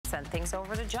send things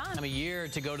over to John. A year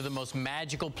to go to the most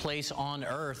magical place on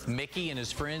earth. Mickey and his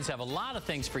friends have a lot of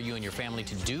things for you and your family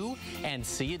to do and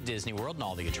see at Disney World and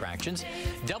all the attractions.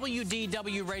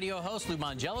 WDW radio host Lou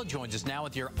Mongello joins us now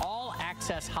with your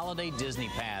all-access holiday Disney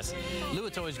pass. Lou,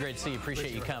 it's always great to see you.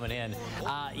 Appreciate you coming in.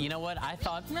 You know what? I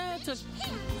thought, it's just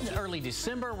early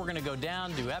December. We're going to go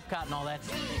down, do Epcot and all that.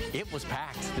 It was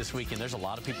packed this weekend. There's a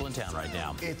lot of people in town right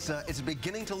now. It's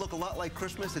beginning to look a lot like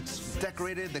Christmas. It's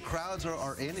decorated. The crowds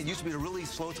are in. It used to be a really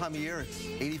slow time of year. It's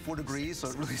 84 degrees, so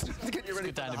it really starts to get you ready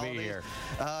for the holidays. Good time to be here.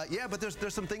 Yeah, but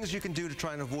there's some things you can do to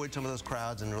try and avoid some of those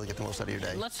crowds and really get the most out of your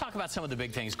day. Let's talk about some of the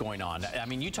big things going on. I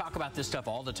mean, you talk about this stuff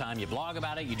all the time. You blog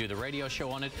about it. You do the radio show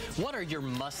on it. What are your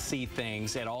must-see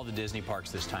things at all the Disney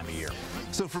parks this time of year?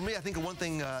 So for me, I think one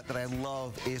thing that I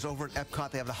love is over at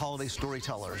Epcot, they have the holiday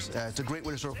Storytellers. It's a great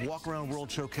way to sort of walk around World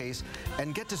Showcase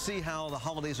and get to see how the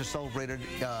holidays are celebrated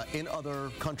in other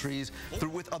countries,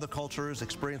 with other cultures,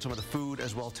 experience some of the food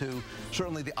as well too.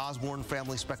 Certainly the Osborne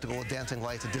family spectacle of dancing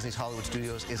lights at Disney's Hollywood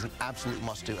Studios is an absolute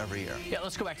must-do every year. Yeah,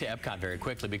 let's go back to Epcot very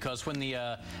quickly, because when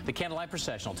the Candlelight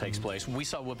Processional takes place, we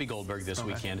saw Whoopi Goldberg this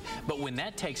weekend, but when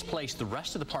that takes place, the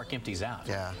rest of the park empties out.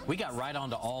 Yeah. We got right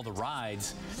onto all the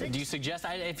rides. Do you suggest,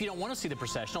 if you don't want to see the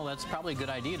processional, that's probably a good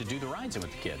idea to do the rides in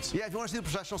with the kids? Yeah, if you want to see the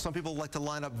processional, some people like to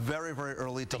line up very, very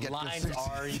early to get the lines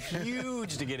are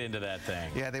huge to get into that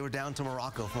thing. Yeah, they were down to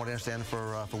Morocco, from what I understand,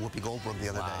 for Whoopi Goldberg the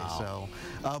other day. So,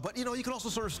 but you know, you can also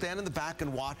sort of stand in the back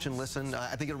and watch and listen.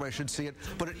 I think everybody should see it,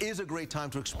 but it is a great time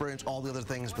to experience all the other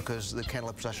things because the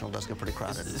Candlelight Processional does get pretty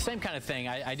crowded. The same kind of thing.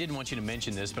 I didn't want you to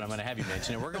mention this, but I'm going to have you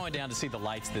mention it. We're going down to see the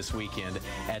lights this weekend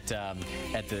at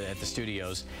the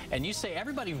studios, and you say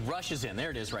everybody rushes in.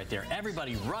 There it is right there.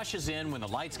 Everybody rushes in when the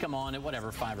lights come on at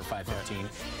whatever 5 or 5:15.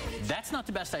 That's not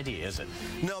the best idea, is it?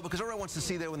 No, because everyone wants to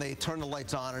see there when they turn the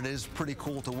lights on. It is pretty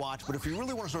cool to watch, but if you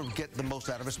really want to sort of get the most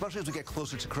out of it, especially as we get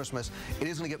closer to Christmas, it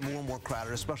is going to get more and more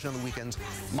crowded, especially on the weekends.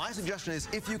 My suggestion is,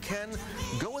 if you can,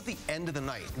 go at the end of the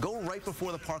night. Go right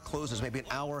before the park closes, maybe an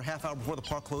hour, half hour before the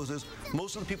park closes.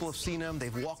 Most of the people have seen them.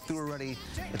 They've walked through already.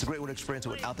 It's a great way to experience it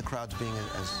without the crowds being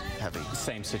as heavy.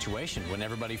 Same situation. When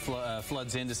everybody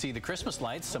floods in to see the Christmas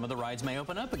lights, some of the rides may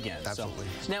open up again. Absolutely.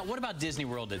 So, now, what about Disney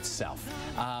World itself?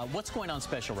 What's going on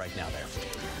special right now there?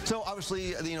 So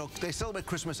obviously, you know, they celebrate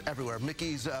Christmas everywhere.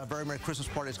 Mickey's Very Merry Christmas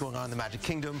Party is going on in the Magic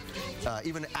Kingdom.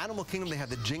 Even Animal Kingdom, they have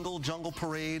the Jingle Jungle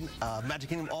Parade. Magic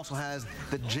Kingdom also has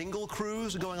the Jingle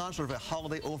Cruise going on, sort of a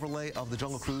holiday overlay of the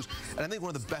Jungle Cruise. And I think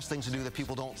one of the best things to do that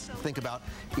people don't think about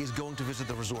is going to visit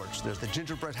the resorts. There's the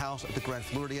Gingerbread House at the Grand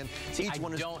Floridian. See,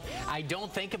 I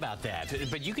don't think about that,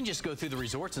 but you can just go through the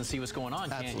resorts and see what's going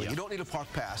on, Absolutely. can't you? You don't need a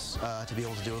park pass to be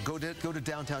able to do it. Go to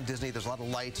downtown Disney. There's a lot of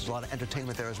lights, there's a lot of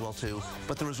entertainment there as well too.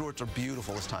 But the resorts are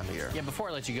beautiful this time of year. Yeah, before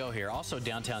I let you go here, also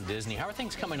downtown Disney, how are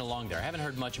things coming along there? I haven't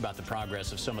heard much about the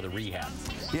progress of some of the rehab.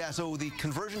 Yeah, so the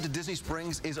conversion to Disney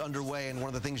Springs is underway, and one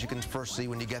of the things you can first see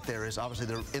when you get there is obviously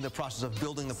they're in the process of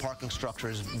building the parking structure.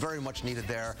 Is very much needed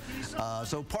there.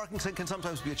 So parking can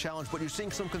sometimes be a challenge, but you're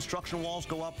seeing some construction walls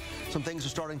go up. Some things are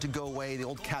starting to go away. The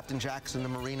old Captain Jackson, the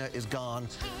marina, is gone.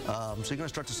 So you're going to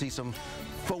start to see some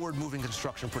forward-moving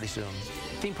construction pretty soon.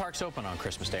 Theme parks open on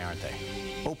Christmas Day, aren't they?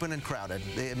 Open and crowded.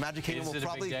 The Magic Kingdom will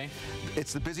probably... Is it a big day?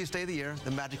 It's the busiest day of the year.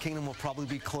 The Magic Kingdom will probably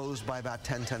be closed by about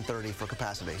 10:30 for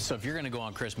capacity. So if you're going to go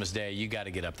on Christmas Day, you got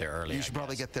to get up there early. You should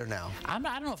probably get there now. I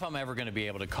don't know if I'm ever going to be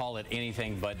able to call it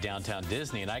anything but downtown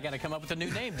Disney, and I got to come up with a new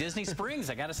name, Disney Springs.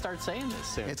 I got to start saying this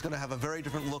soon. It's going to have a very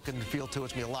different look and feel to it.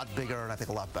 It's going to be a lot bigger and I think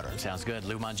a lot better. Sounds good.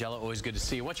 Lou Mongello, always good to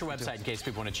see you. What's your website in case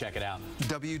people want to check it out?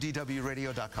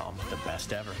 WDWradio.com. The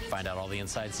best ever. Find out all the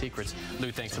inside secrets.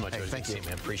 Lou, thanks so much. Hey, thank you.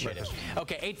 Man. Appreciate it.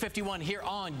 Okay, 8:51 here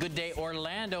on Good Day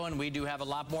Orlando, and we do have a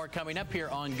lot more coming up here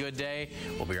on Good Day.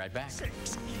 We'll be right back.